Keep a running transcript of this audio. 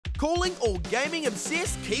calling all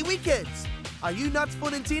gaming-obsessed Kiwi kids. Are you nuts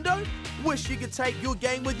for Nintendo? Wish you could take your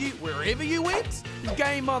game with you wherever you went?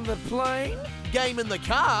 Game on the plane? Game in the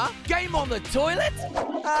car? Game on the toilet?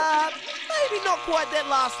 Maybe not quite that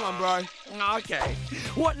last one, bro. Okay.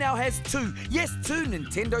 What Now has two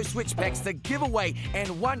Nintendo Switch packs to give away,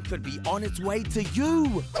 and one could be on its way to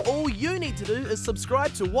you. All you need to do is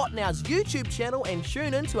subscribe to What Now's YouTube channel and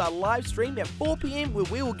tune in to our live stream at 4 PM where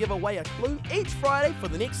we will give away a clue each Friday for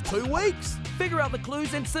the next 2 weeks. Figure out the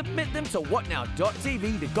clues and submit them to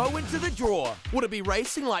whatnow.tv to go into the draw. Would it be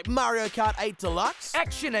racing like Mario Kart 8 Deluxe?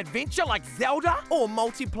 Action adventure like Zelda? Or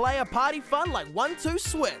multiplayer party fun like 1-2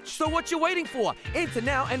 Switch? So what you waiting for? Enter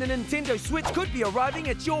now and a Nintendo Switch could be arriving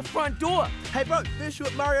at your front door. Hey bro, first you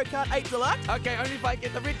at Mario Kart 8 Deluxe? Okay, only if I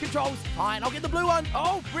get the red controls. Fine, I'll get the blue one.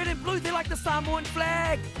 Oh, red and blue, they're like the Samoan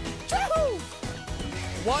flag. Woohoo!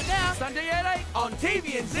 What Now? Sunday at 8 on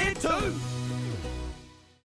TVNZ2.